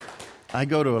I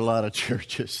go to a lot of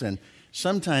churches, and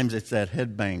sometimes it's that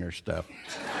headbanger stuff.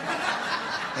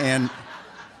 and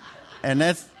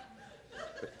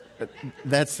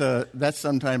that's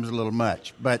sometimes a little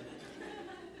much. But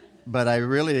I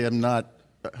really am not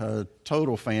a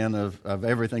total fan of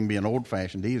everything being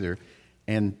old-fashioned either.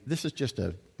 And this is just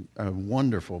a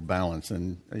wonderful balance,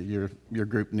 and your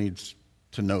group needs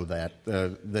to know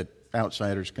that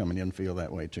outsiders coming in feel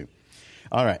that way too.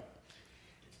 All right.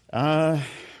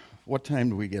 What time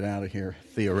do we get out of here,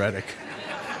 theoretically?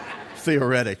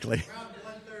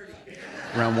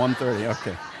 Around 1:30,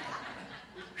 okay.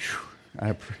 Whew.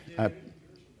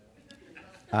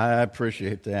 I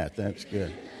appreciate that. That's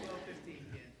good.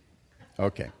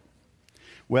 Okay.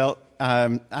 Well,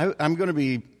 I'm going to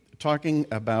be talking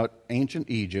about ancient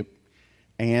Egypt,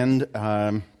 and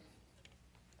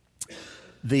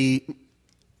the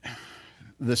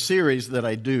series that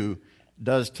I do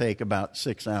does take about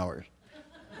 6 hours.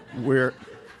 We're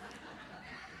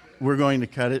going to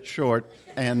cut it short,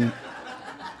 and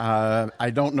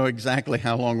I don't know exactly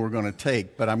how long we're going to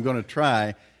take, but I'm going to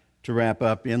try to wrap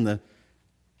up in the...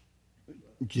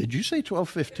 Did you say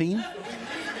 12:15?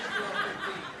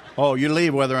 Oh, you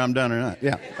leave whether I'm done or not.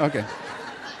 Yeah, okay.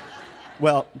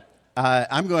 Well,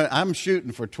 I'm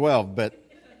shooting for 12, but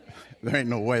there ain't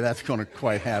no way that's going to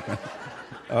quite happen.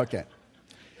 Okay.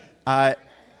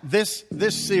 This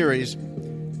series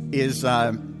is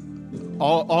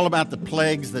all about the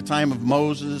plagues, the time of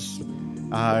Moses.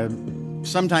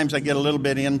 Sometimes I get a little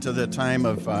bit into the time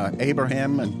of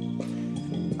Abraham, and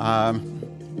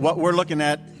what we're looking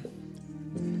at,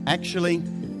 actually,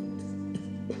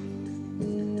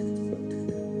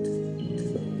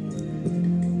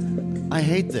 I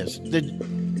hate this.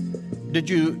 Did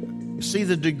you see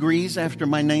the degrees after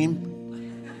my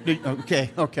name? Okay.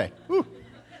 Whew.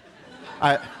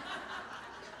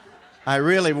 I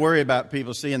really worry about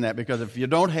people seeing that, because if you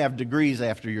don't have degrees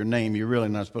after your name, you're really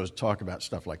not supposed to talk about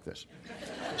stuff like this.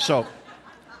 So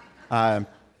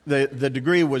the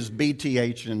degree was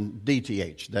BTH and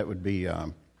DTH. That would be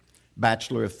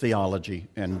Bachelor of Theology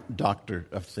and Doctor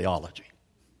of Theology.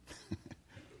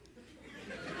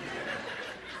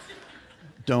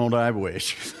 Don't I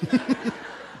wish?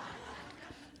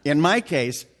 In my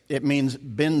case, it means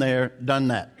been there, done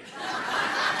that.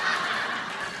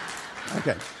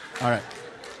 Okay, all right.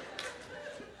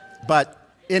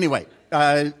 But anyway,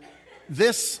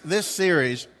 this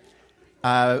series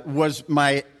was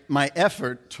my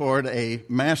effort toward a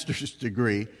master's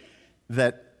degree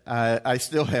that I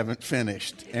still haven't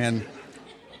finished. And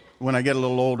when I get a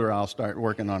little older, I'll start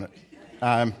working on it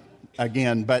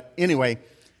again. But anyway,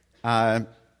 I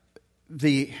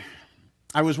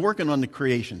was working on the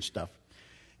creation stuff.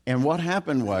 And what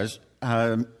happened was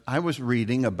I was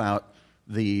reading about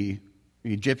the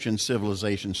Egyptian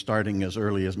civilization starting as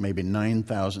early as maybe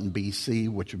 9,000 BC,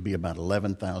 which would be about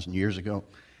 11,000 years ago.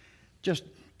 Just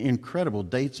incredible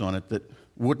dates on it that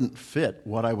wouldn't fit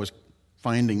what I was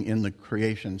finding in the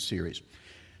creation series.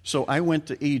 So I went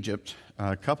to Egypt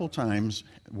a couple times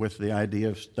with the idea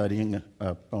of studying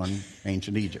up on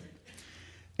ancient Egypt.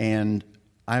 And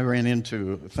I ran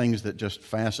into things that just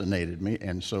fascinated me,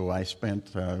 and so I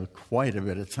spent quite a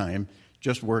bit of time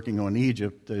just working on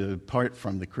Egypt, apart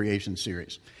from the creation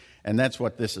series. And that's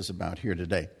what this is about here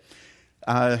today.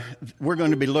 We're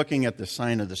going to be looking at the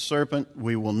sign of the serpent.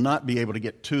 We will not be able to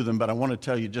get to them, but I want to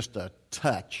tell you just a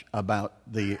touch about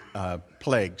the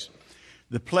plagues.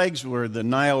 The plagues were the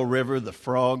Nile River, the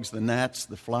frogs, the gnats,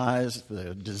 the flies,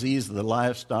 the disease of the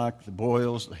livestock, the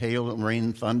boils, the hail,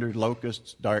 rain, thunder,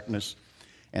 locusts, darkness,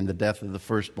 and the death of the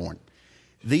firstborn.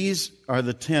 These are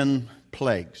the 10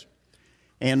 plagues.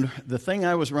 And the thing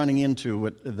I was running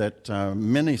into that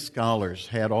many scholars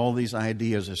had all these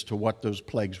ideas as to what those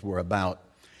plagues were about.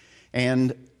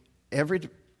 And every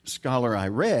scholar I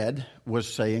read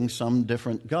was saying some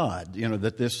different god,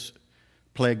 that this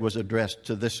plague was addressed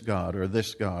to this god or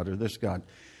this god or this god.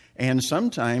 And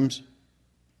sometimes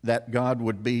that god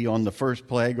would be on the first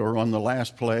plague or on the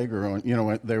last plague, or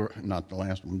on, they were not the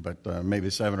last one, but maybe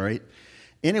 7 or 8.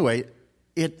 Anyway,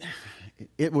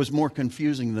 it was more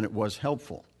confusing than it was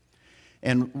helpful.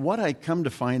 And what I come to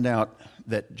find out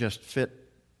that just fit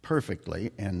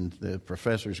perfectly, and the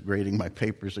professors grading my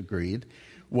papers agreed,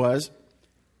 was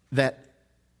that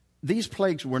these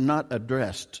plagues were not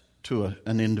addressed to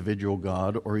an individual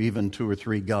god or even 2 or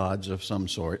 3 gods of some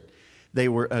sort. They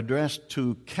were addressed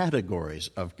to categories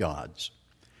of gods.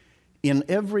 In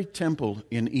every temple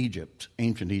in Egypt,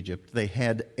 ancient Egypt, they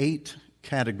had 8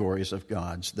 categories of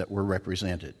gods that were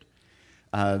represented.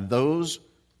 Those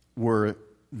were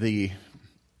the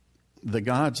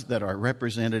gods that are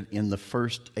represented in the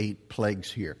first 8 plagues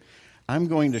here. I'm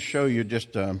going to show you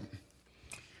just a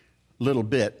little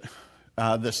bit.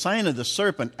 The sign of the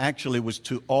serpent actually was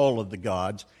to all of the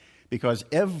gods, because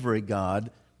every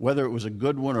god, whether it was a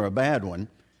good one or a bad one,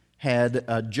 had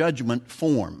a judgment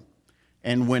form.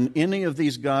 And when any of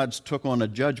these gods took on a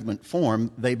judgment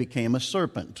form, they became a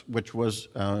serpent, which was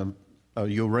a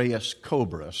Uraeus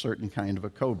cobra, a certain kind of a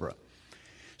cobra.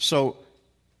 So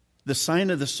the sign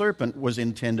of the serpent was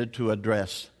intended to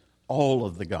address all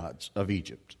of the gods of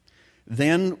Egypt.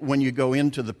 Then when you go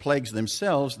into the plagues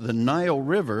themselves, the Nile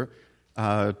River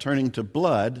turning to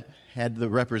blood had the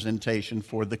representation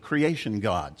for the creation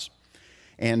gods.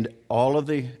 And all of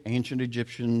the ancient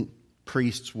Egyptian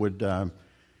priests would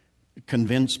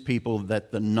convince people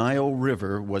that the Nile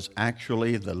River was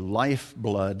actually the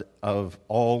lifeblood of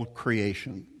all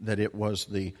creation, that it was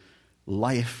the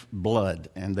lifeblood.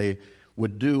 And they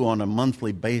would do on a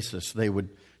monthly basis, they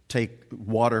would take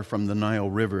water from the Nile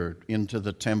River into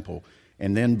the temple,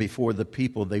 and then before the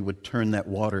people, they would turn that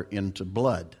water into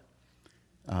blood.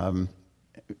 And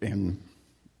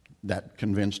that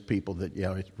convinced people that,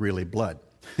 yeah, it's really blood.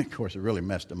 Of course, it really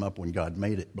messed them up when God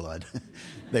made it blood.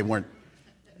 They weren't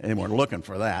looking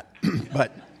for that.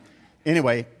 But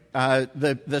anyway,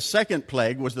 the second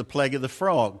plague was the plague of the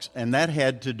frogs, and that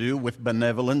had to do with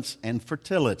benevolence and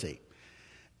fertility.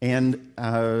 And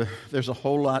there's a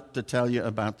whole lot to tell you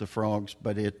about the frogs,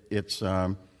 but it's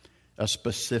a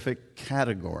specific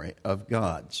category of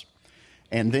gods.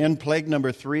 And then plague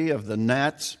number 3 of the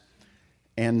gnats.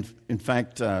 And in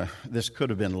fact, this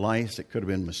could have been lice, it could have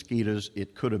been mosquitoes,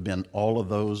 it could have been all of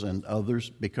those and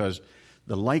others, because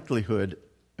the likelihood,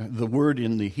 the word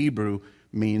in the Hebrew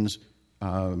means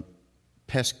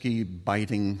pesky,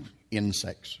 biting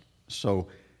insects. So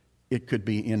it could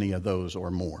be any of those or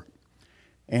more.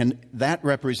 And that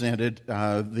represented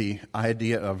the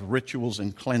idea of rituals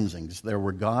and cleansings. There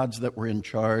were gods that were in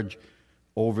charge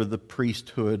over the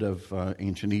priesthood of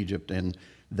ancient Egypt, and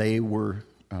they were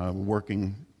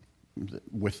working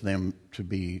with them to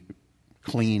be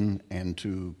clean and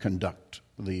to conduct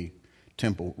the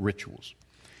temple rituals.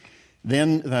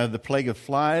 Then the plague of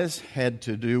flies had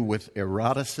to do with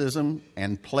eroticism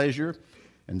and pleasure,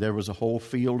 and there was a whole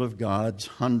field of gods,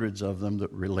 hundreds of them,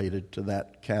 that related to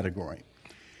that category.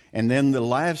 And then the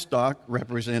livestock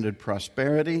represented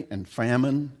prosperity and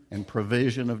famine and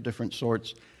provision of different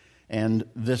sorts, and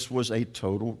this was a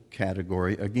total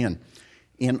category again.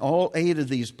 In all 8 of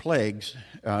these plagues,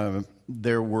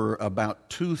 there were about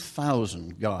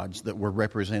 2,000 gods that were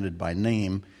represented by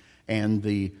name, and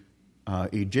the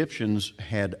Egyptians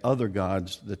had other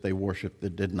gods that they worshipped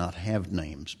that did not have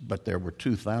names, but there were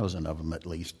 2,000 of them at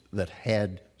least that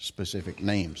had specific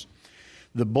names.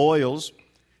 The boils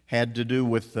had to do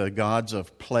with the gods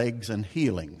of plagues and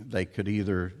healing. They could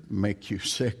either make you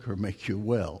sick or make you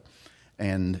well,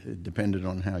 and it depended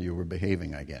on how you were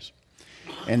behaving, I guess.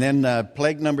 And then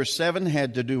plague number 7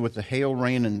 had to do with the hail,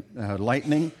 rain, and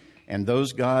lightning, and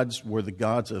those gods were the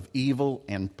gods of evil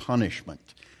and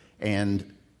punishment,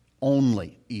 and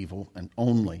only evil and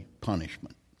only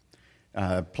punishment.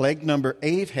 Plague number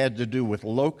 8 had to do with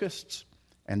locusts,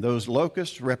 and those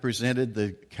locusts represented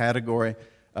the category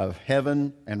of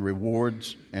heaven and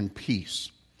rewards and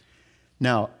peace.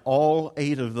 Now, all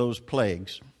 8 of those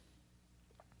plagues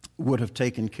would have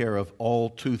taken care of all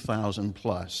 2,000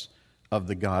 plus of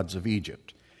the gods of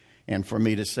Egypt. And for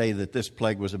me to say that this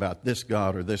plague was about this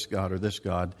god or this god or this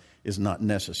god is not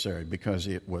necessary, because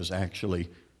it was actually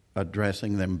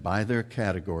addressing them by their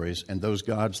categories, and those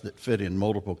gods that fit in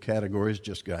multiple categories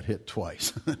just got hit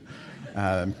twice.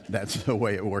 That's the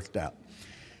way it worked out.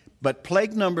 But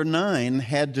plague number 9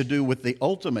 had to do with the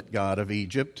ultimate god of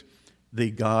Egypt, the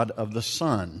god of the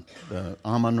sun, the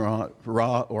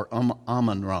Amun-Ra or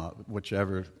Amun-Ra,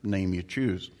 whichever name you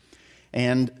choose.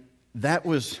 And that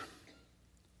was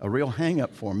a real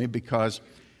hang-up for me, because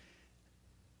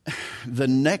the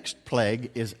next plague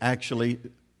is actually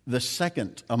the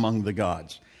second among the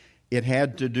gods. It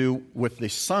had to do with the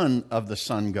son of the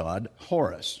sun god,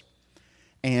 Horus.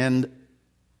 And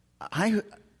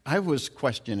I was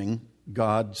questioning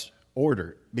God's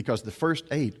order, because the first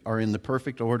 8 are in the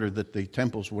perfect order that the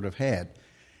temples would have had.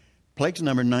 Plagues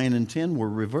number 9 and 10 were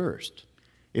reversed.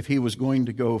 If he was going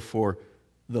to go for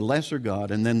the lesser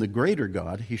god and then the greater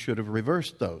god, he should have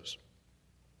reversed those.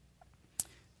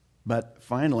 But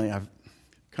finally, I've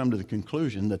come to the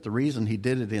conclusion that the reason he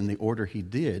did it in the order he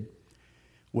did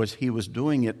was he was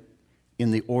doing it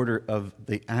in the order of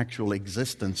the actual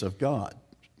existence of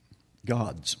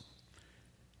gods.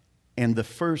 And the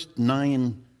first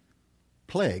 9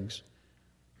 plagues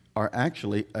are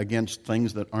actually against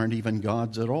things that aren't even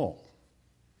gods at all.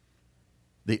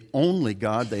 The only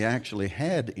god they actually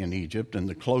had in Egypt, and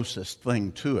the closest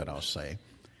thing to it, I'll say,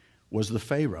 was the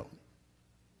Pharaoh.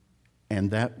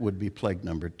 And that would be plague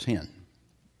number 10,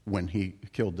 when he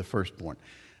killed the firstborn.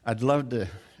 I'd love to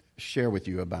share with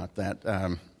you about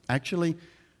that. Actually,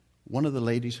 one of the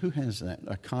ladies, who has that?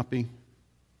 A copy?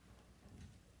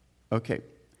 Okay.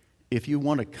 If you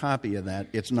want a copy of that,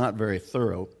 it's not very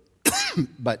thorough,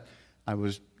 but I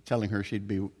was telling her she'd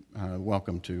be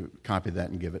welcome to copy that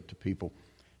and give it to people.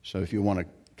 So if you want to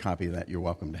copy that, you're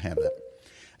welcome to have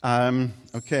that.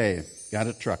 Okay, got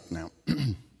a truck now.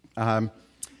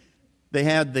 They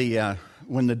had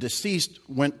when the deceased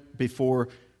went before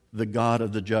the god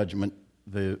of the judgment,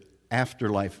 the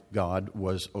afterlife god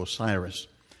was Osiris.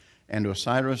 And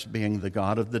Osiris, being the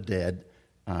god of the dead,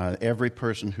 every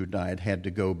person who died had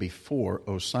to go before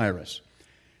Osiris.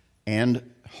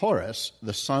 And Horus,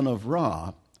 the son of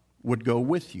Ra, would go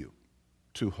with you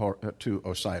to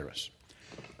Osiris.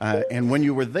 And when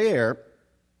you were there,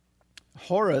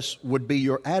 Horus would be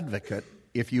your advocate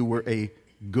if you were a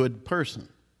good person.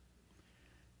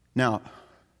 Now,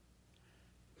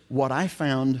 what I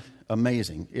found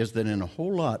amazing is that in a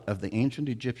whole lot of the ancient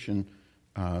Egyptian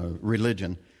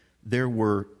religion, there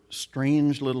were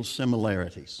strange little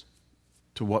similarities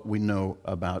to what we know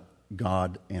about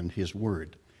God and His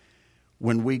Word.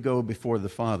 When we go before the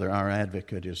Father, our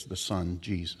advocate is the Son,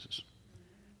 Jesus.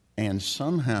 And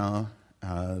somehow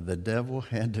the devil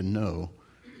had to know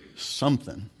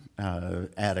something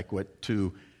adequate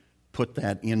to put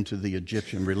that into the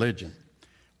Egyptian religion.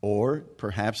 Or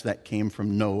perhaps that came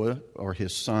from Noah or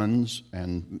his sons,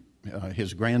 and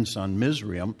his grandson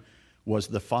Mizraim was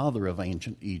the father of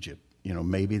ancient Egypt. You know,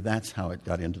 maybe that's how it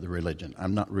got into the religion.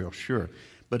 I'm not real sure.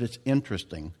 But it's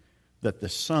interesting that the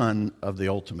son of the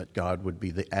ultimate God would be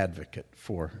the advocate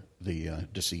for the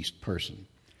deceased person.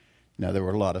 Now, there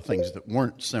were a lot of things that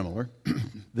weren't similar.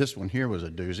 This one here was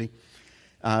a doozy.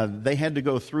 They had to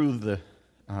go through the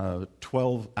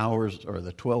 12 hours or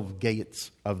the 12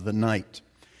 gates of the night.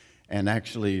 And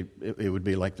actually, it would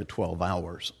be like the 12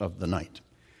 hours of the night.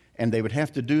 And they would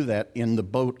have to do that in the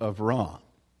boat of Ra.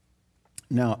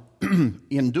 Now,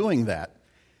 in doing that,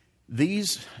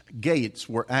 these gates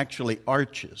were actually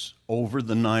arches over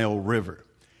the Nile River.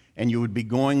 And you would be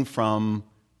going from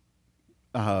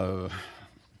the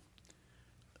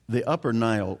upper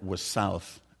Nile was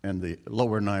south and the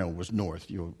lower Nile was north.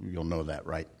 You'll know that,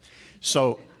 right?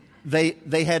 So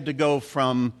they had to go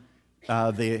from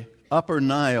the upper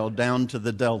Nile down to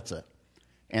the delta,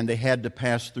 and they had to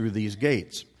pass through these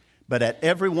gates. But at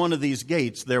every one of these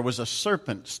gates, there was a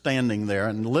serpent standing there,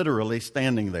 and literally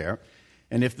standing there.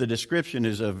 And if the description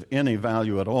is of any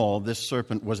value at all, this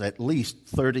serpent was at least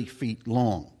 30 feet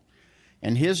long.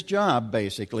 And his job,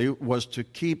 basically, was to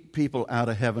keep people out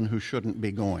of heaven who shouldn't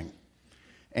be going.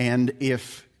 And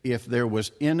if there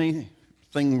was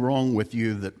anything wrong with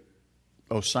you that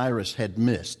Osiris had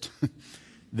missed,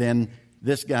 then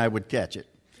this guy would catch it.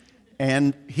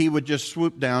 And he would just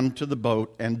swoop down to the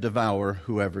boat and devour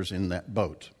whoever's in that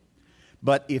boat.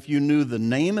 But if you knew the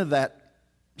name of that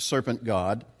serpent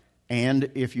god,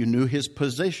 and if you knew his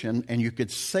position, and you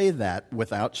could say that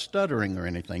without stuttering or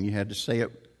anything, you had to say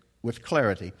it with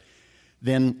clarity,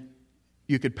 then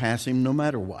you could pass him no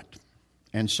matter what.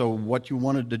 And so what you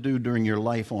wanted to do during your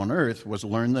life on earth was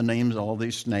learn the names of all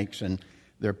these snakes and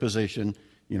their position,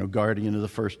 guardian of the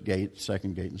first gate,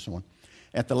 second gate, and so on.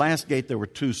 At the last gate, there were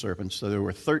 2 serpents, so there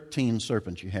were 13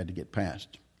 serpents you had to get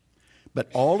past. But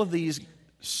all of these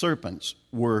serpents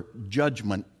were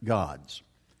judgment gods,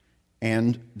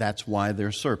 and that's why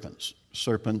they're serpents.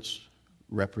 Serpents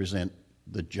represent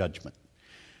the judgment.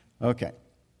 Okay.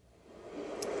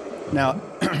 Now,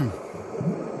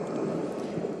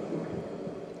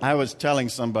 I was telling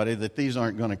somebody that these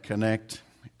aren't going to connect.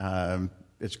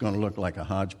 It's going to look like a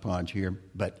hodgepodge here,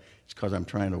 but it's because I'm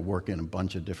trying to work in a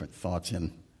bunch of different thoughts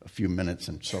in a few minutes,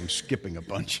 and so I'm skipping a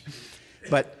bunch.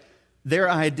 But their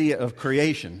idea of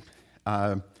creation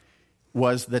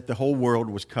was that the whole world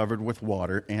was covered with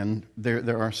water, and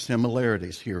there are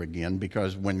similarities here again,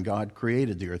 because when God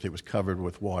created the earth, it was covered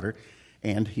with water,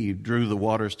 and He drew the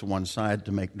waters to one side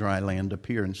to make dry land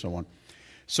appear, and so on.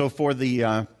 So for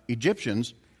the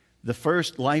Egyptians, the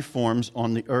first life forms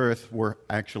on the earth were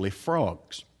actually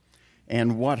frogs.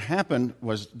 And what happened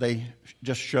was they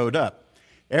just showed up.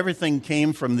 Everything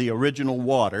came from the original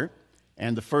water,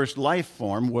 and the first life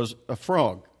form was a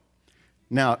frog.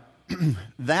 Now,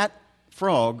 that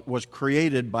frog was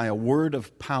created by a word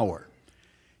of power.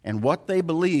 And what they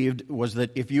believed was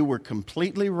that if you were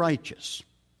completely righteous,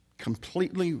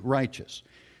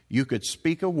 you could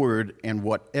speak a word and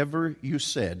whatever you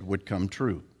said would come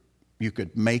true. You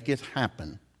could make it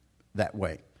happen that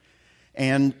way.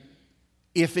 And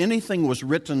if anything was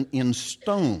written in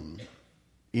stone,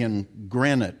 in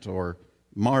granite or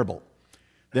marble,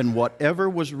 then whatever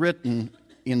was written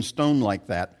in stone like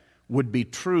that would be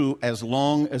true as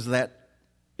long as that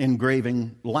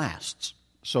engraving lasts.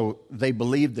 So they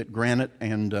believed that granite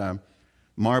and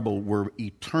marble were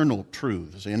eternal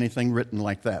truths. Anything written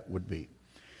like that would be.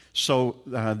 So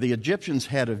the Egyptians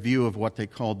had a view of what they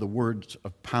called the words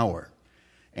of power.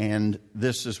 And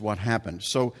this is what happened.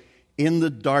 So in the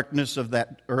darkness of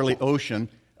that early ocean,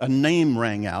 a name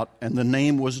rang out, and the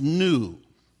name was Nu.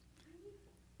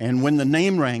 And when the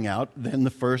name rang out, then the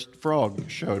first frog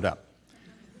showed up.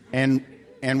 And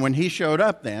when he showed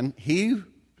up then, he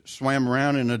swam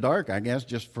around in the dark, I guess,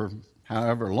 just for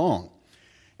however long,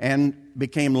 and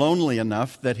became lonely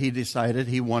enough that he decided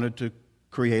he wanted to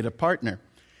create a partner.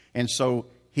 And so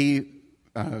he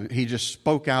just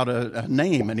spoke out a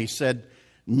name, and he said,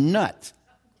 Nut.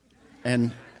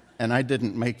 And I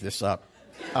didn't make this up.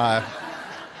 But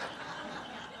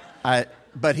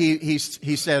he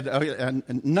said,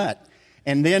 Nut.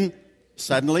 And then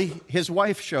suddenly his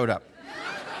wife showed up.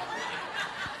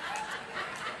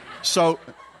 So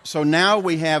now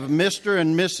we have Mr.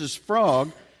 and Mrs.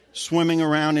 Frog swimming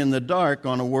around in the dark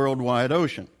on a worldwide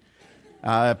ocean.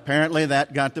 Apparently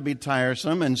that got to be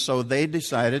tiresome, and so they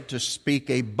decided to speak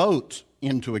a boat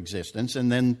into existence,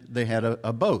 and then they had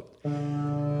a boat.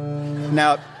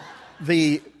 Now,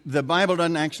 the Bible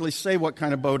doesn't actually say what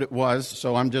kind of boat it was,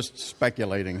 so I'm just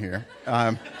speculating here.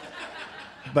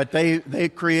 But they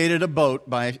created a boat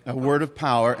by a word of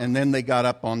power, and then they got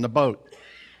up on the boat.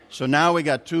 So now we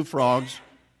got two frogs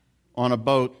on a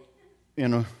boat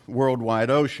in a worldwide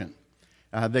ocean.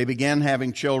 They began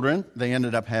having children. They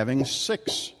ended up having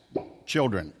 6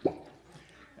 children.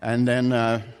 And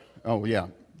then,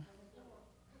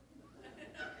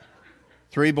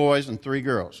 3 boys and 3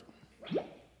 girls.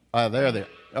 There.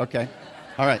 Okay.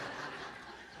 All right.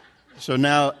 So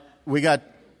now we got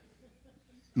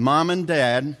mom and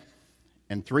dad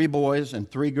and 3 boys and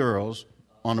 3 girls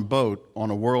on a boat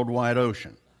on a worldwide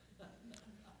ocean.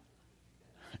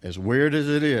 As weird as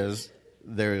it is,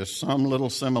 there is some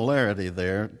little similarity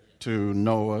there to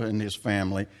Noah and his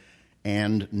family.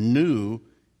 And Nu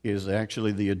is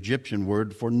actually the Egyptian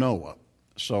word for Noah.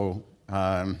 So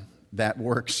that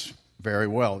works very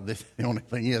well. The only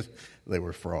thing is, they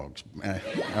were frogs.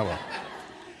 Well.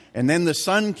 And then the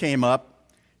sun came up,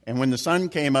 and when the sun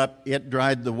came up, it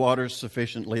dried the waters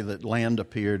sufficiently that land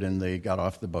appeared, and they got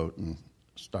off the boat and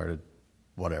started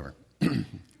whatever.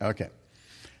 Okay.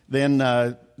 Then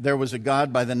there was a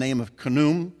god by the name of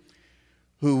Khnum,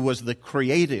 who was the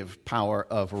creative power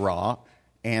of Ra,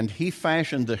 and he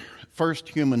fashioned the first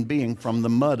human being from the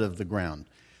mud of the ground.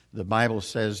 The Bible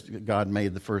says God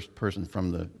made the first person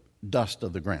from the dust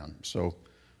of the ground, so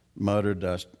mud or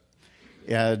dust.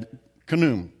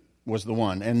 Khnum was the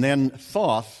one. And then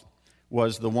Thoth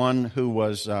was the one who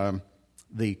was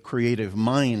the creative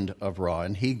mind of Ra,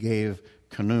 and he gave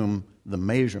Khnum the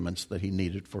measurements that he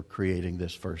needed for creating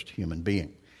this first human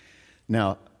being.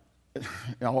 Now,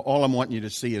 all I'm wanting you to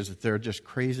see is that there are just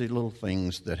crazy little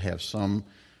things that have some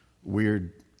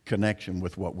weird connection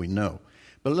with what we know.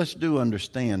 But let's do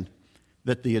understand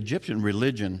that the Egyptian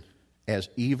religion, as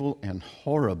evil and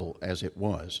horrible as it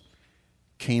was,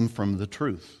 came from the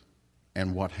truth.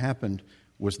 And what happened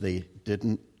was they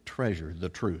didn't treasure the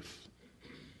truth.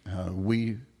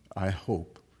 We, I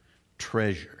hope,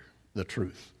 treasure the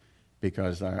truth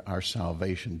because our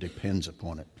salvation depends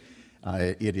upon it.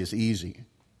 It is easy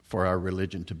for our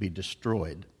religion to be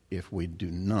destroyed if we do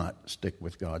not stick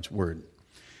with God's word.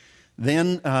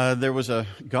 Then there was a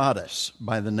goddess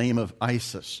by the name of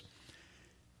Isis.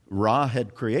 Ra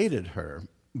had created her,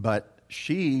 but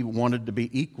she wanted to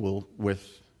be equal with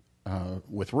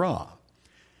Ra.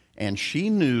 And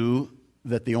she knew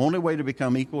that the only way to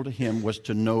become equal to him was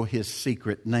to know his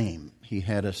secret name. He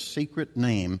had a secret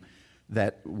name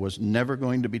that was never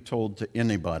going to be told to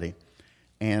anybody,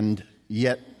 and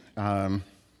yet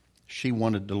she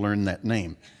wanted to learn that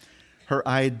name. Her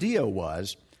idea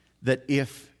was that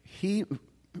if he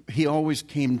always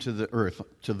came to the earth,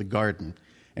 to the garden,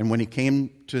 and when he came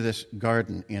to this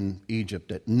garden in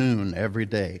Egypt at noon every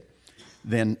day,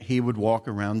 then he would walk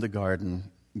around the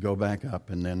garden, go back up,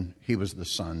 and then he was the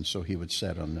sun, so he would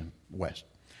set on the west.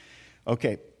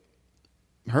 Okay,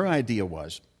 her idea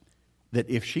was that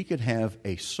if she could have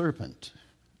a serpent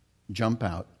jump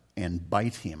out and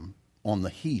bite him on the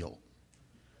heel,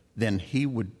 then he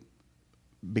would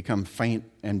become faint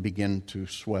and begin to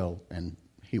swell, and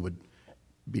he would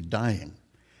be dying.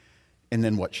 And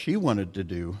then what she wanted to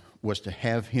do was to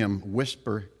have him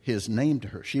whisper his name to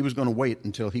her. She was going to wait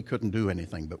until he couldn't do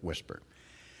anything but whisper.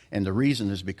 And the reason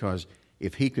is because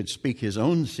if he could speak his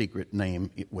own secret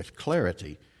name with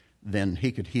clarity, then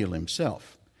he could heal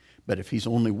himself. But if he's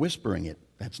only whispering it,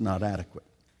 that's not adequate.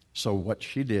 So what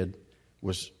she did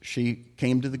was she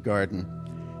came to the garden,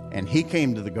 and he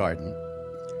came to the garden.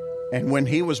 And when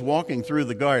he was walking through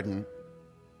the garden,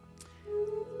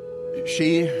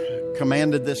 she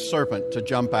commanded this serpent to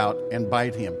jump out and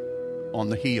bite him on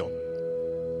the heel.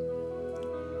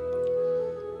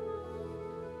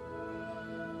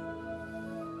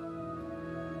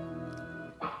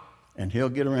 And he'll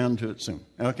get around to it soon.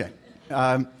 Okay.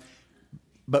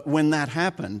 But when that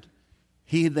happened,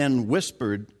 he then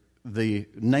whispered the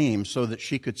name so that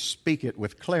she could speak it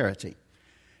with clarity.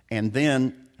 And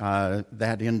then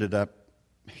that ended up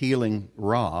healing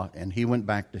Ra, and he went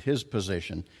back to his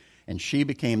position, and she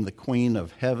became the queen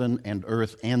of heaven and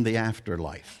earth and the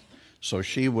afterlife. So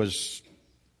she was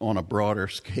on a broader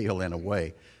scale in a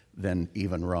way than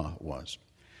even Ra was.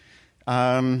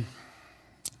 I'm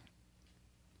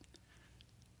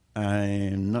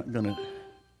not going to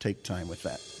take time with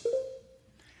that.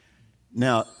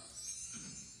 Now,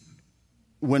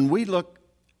 when we look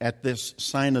at this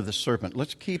sign of the serpent,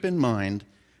 let's keep in mind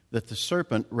that the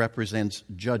serpent represents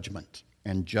judgment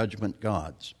and judgment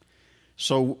gods.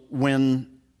 So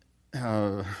when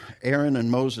Aaron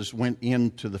and Moses went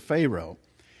into the Pharaoh,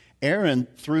 Aaron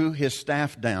threw his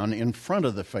staff down in front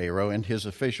of the Pharaoh and his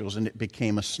officials, and it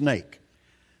became a snake.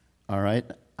 All right?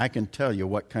 I can tell you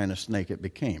what kind of snake it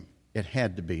became. It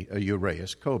had to be a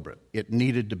Uraeus cobra. It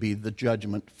needed to be the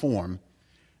judgment form,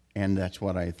 and that's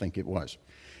what I think it was.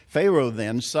 Pharaoh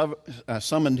then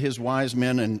summoned his wise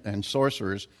men and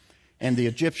sorcerers, and the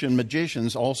Egyptian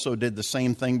magicians also did the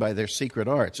same thing by their secret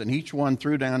arts. And each one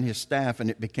threw down his staff, and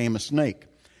it became a snake.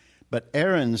 But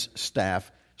Aaron's staff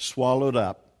swallowed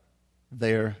up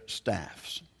their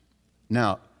staffs.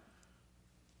 Now,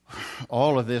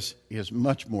 all of this is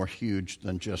much more huge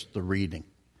than just the reading.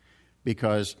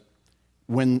 Because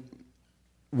when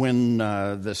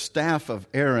the staff of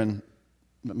Aaron,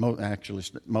 actually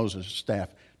Moses' staff,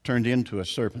 turned into a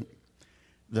serpent,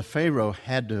 the Pharaoh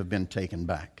had to have been taken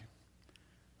back.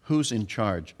 Who's in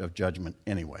charge of judgment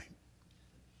anyway?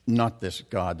 Not this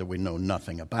God that we know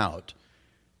nothing about.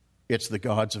 It's the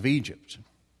gods of Egypt.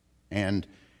 And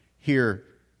here,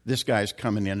 this guy's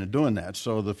coming in and doing that.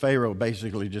 So the Pharaoh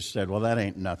basically just said, well, that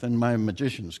ain't nothing. My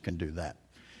magicians can do that.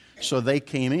 So they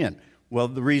came in. Well,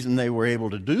 the reason they were able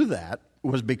to do that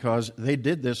was because they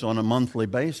did this on a monthly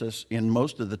basis in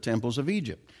most of the temples of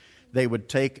Egypt. They would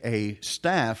take a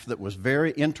staff that was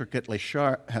very intricately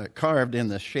carved in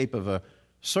the shape of a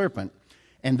serpent,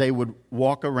 and they would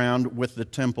walk around with the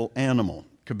temple animal.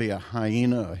 It could be a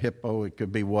hyena, a hippo, it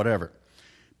could be whatever.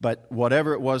 But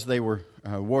whatever it was they were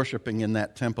worshiping in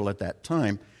that temple at that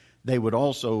time, they would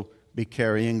also be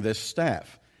carrying this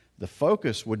staff. The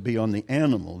focus would be on the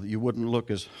animal. You wouldn't look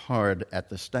as hard at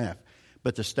the staff.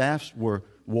 But the staffs were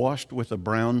washed with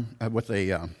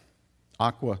a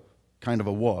aqua kind of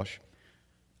a wash.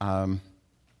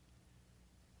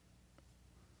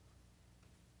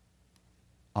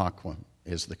 Aqua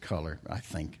is the color, I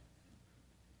think.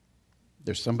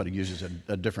 There's somebody uses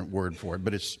a different word for it,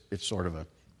 but it's sort of a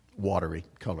watery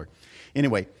color.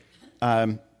 Anyway,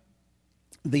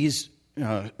 the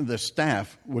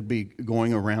staff would be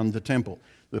going around the temple.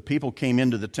 The people came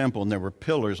into the temple, and there were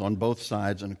pillars on both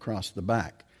sides and across the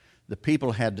back. The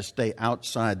people had to stay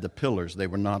outside the pillars. They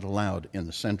were not allowed in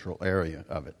the central area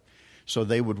of it. So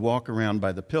they would walk around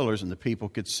by the pillars, and the people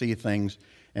could see things,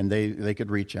 and they could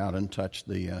reach out and touch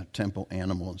the temple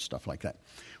animal and stuff like that.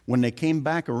 When they came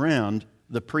back around,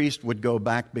 the priest would go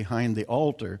back behind the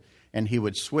altar, and he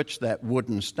would switch that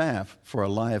wooden staff for a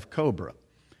live cobra.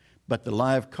 But the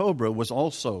live cobra was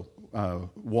also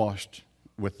washed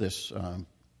with this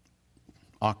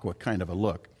aqua kind of a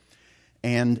look,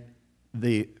 and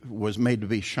was made to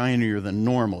be shinier than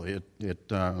normal.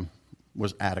 It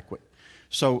was adequate.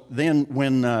 So then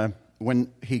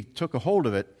when he took a hold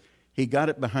of it, he got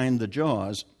it behind the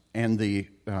jaws, and the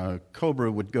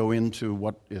cobra would go into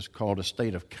what is called a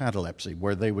state of catalepsy,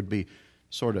 where they would be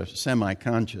sort of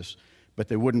semi-conscious, but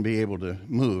they wouldn't be able to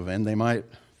move, and they might,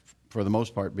 for the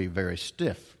most part, be very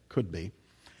stiff, could be.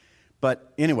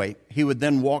 But anyway, he would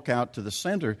then walk out to the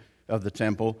center of the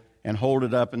temple and hold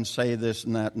it up and say this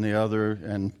and that and the other,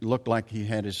 and look like he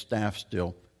had his staff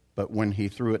still. But when he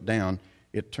threw it down,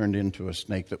 it turned into a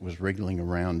snake that was wriggling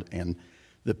around, and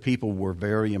the people were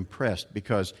very impressed,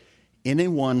 because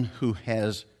anyone who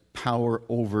has power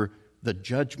over the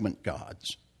judgment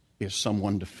gods is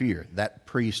someone to fear. That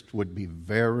priest would be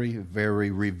very,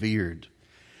 very revered.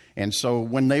 And so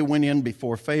when they went in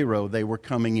before Pharaoh, they were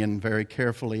coming in very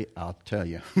carefully, I'll tell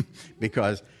you,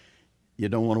 because you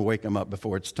don't want to wake them up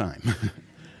before it's time.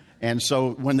 And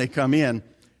so when they come in,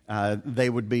 they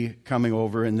would be coming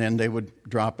over, and then they would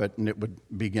drop it, and it would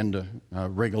begin to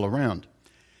wriggle around.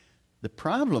 The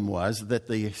problem was that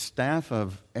the staff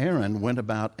of Aaron went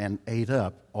about and ate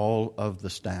up all of the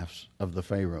staffs of the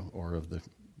Pharaoh, or of the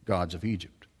gods of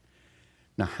Egypt.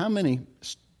 Now, how many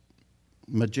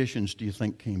magicians do you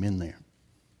think came in there?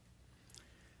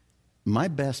 My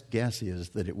best guess is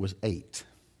that it was 8.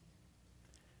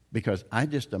 Because I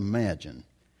just imagine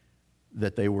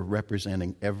that they were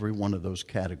representing every one of those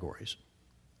categories.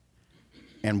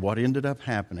 And what ended up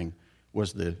happening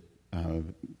was the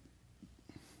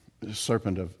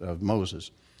serpent of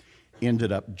Moses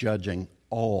ended up judging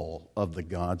all of the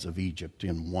gods of Egypt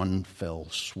in one fell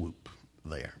swoop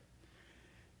there.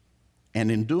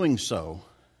 And in doing so,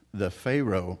 the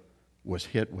Pharaoh was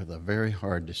hit with a very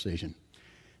hard decision.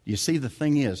 You see, the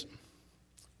thing is,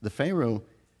 the Pharaoh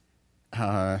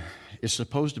is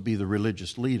supposed to be the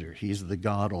religious leader. He's the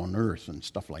God on earth and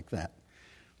stuff like that.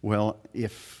 Well,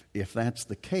 if that's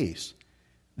the case,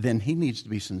 then he needs to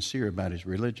be sincere about his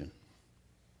religion.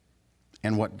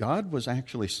 And what God was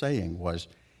actually saying was,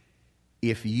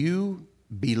 if you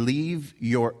believe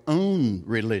your own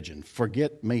religion,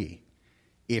 forget me.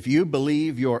 If you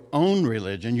believe your own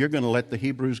religion, you're going to let the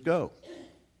Hebrews go.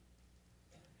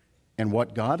 And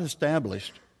what God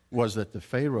established was that the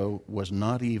Pharaoh was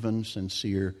not even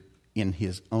sincere in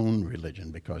his own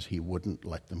religion because he wouldn't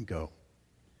let them go.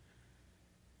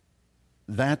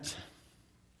 That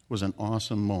was an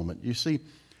awesome moment. You see,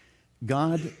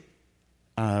 God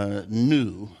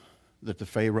knew that the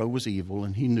Pharaoh was evil,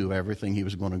 and he knew everything he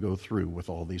was going to go through with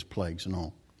all these plagues and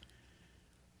all.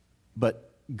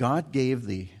 But God gave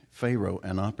the Pharaoh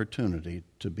an opportunity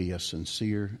to be a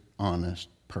sincere, honest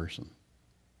person.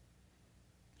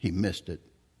 He missed it,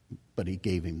 but he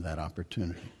gave him that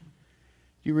opportunity.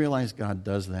 Do you realize God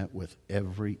does that with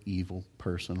every evil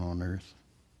person on earth?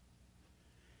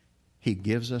 He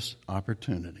gives us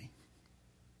opportunity.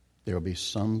 There will be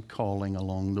some calling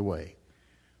along the way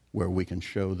where we can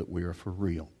show that we are for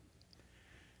real.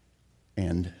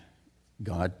 And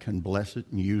God can bless it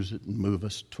and use it and move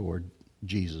us toward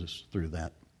Jesus through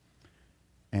that.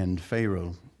 And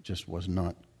Pharaoh just was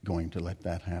not going to let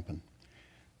that happen.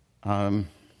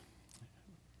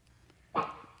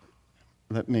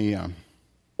 Let me, I'm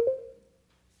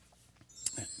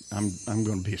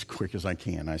going to be as quick as I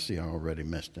can. I see I already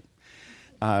missed it.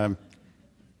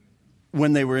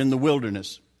 When they were in the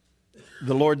wilderness,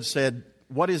 the Lord said,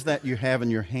 "What is that you have in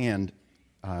your hand?"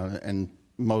 And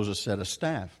Moses said, "A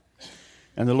staff."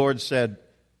 And the Lord said,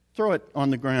 "Throw it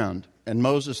on the ground." And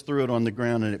Moses threw it on the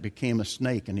ground, and it became a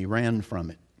snake, and he ran from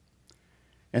it.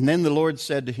 And then the Lord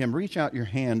said to him, "Reach out your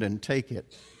hand and take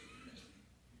it."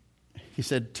 He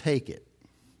said, "Take it."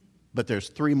 But there's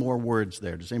 3 more words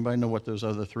there. Does anybody know what those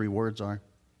other 3 words are?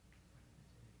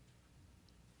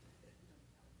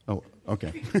 Oh,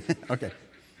 okay. Okay.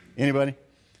 Anybody?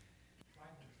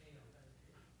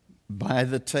 By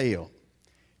the tail.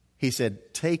 He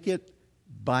said, "Take it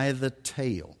by the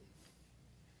tail."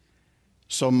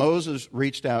 So Moses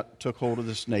reached out, took hold of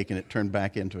the snake, and it turned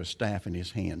back into a staff in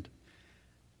his hand.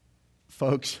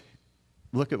 Folks,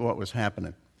 look at what was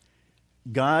happening.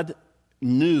 God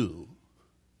knew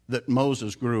that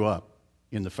Moses grew up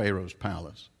in the Pharaoh's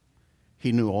palace.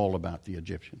 He knew all about the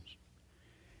Egyptians.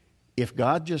 If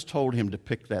God just told him to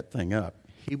pick that thing up,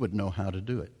 he would know how to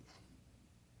do it.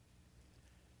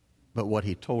 But what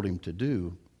he told him to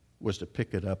do was to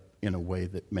pick it up in a way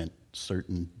that meant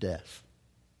certain death.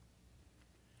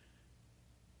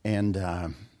 And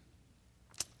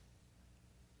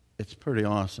it's pretty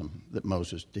awesome that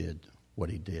Moses did what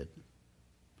he did.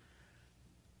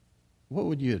 What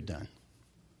would you have done?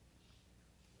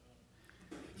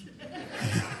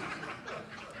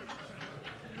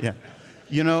 Yeah.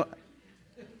 You know,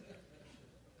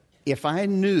 if I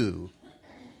knew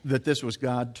that this was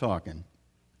God talking,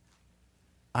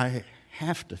 I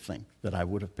have to think that I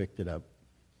would have picked it up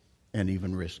and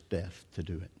even risked death to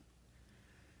do it.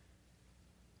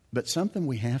 But something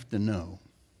we have to know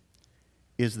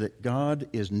is that God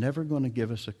is never going to give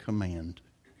us a command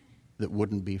that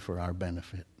wouldn't be for our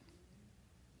benefit.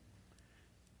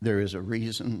 There is a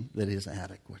reason that is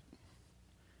adequate.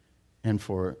 And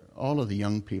for all of the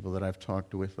young people that I've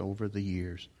talked with over the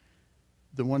years,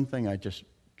 the one thing I just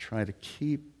try to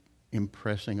keep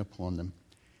impressing upon them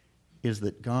is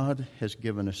that God has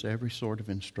given us every sort of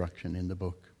instruction in the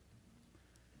book.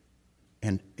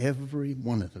 And every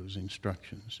one of those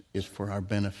instructions is for our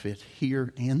benefit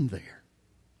here and there.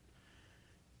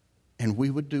 And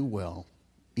we would do well,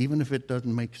 even if it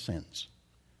doesn't make sense,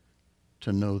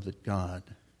 to know that God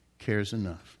cares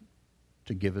enough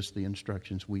to give us the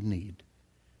instructions we need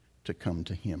to come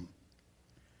to Him.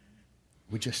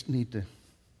 We just need to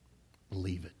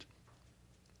believe it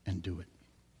and do it.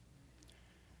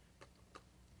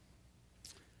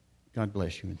 God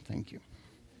bless you and thank you.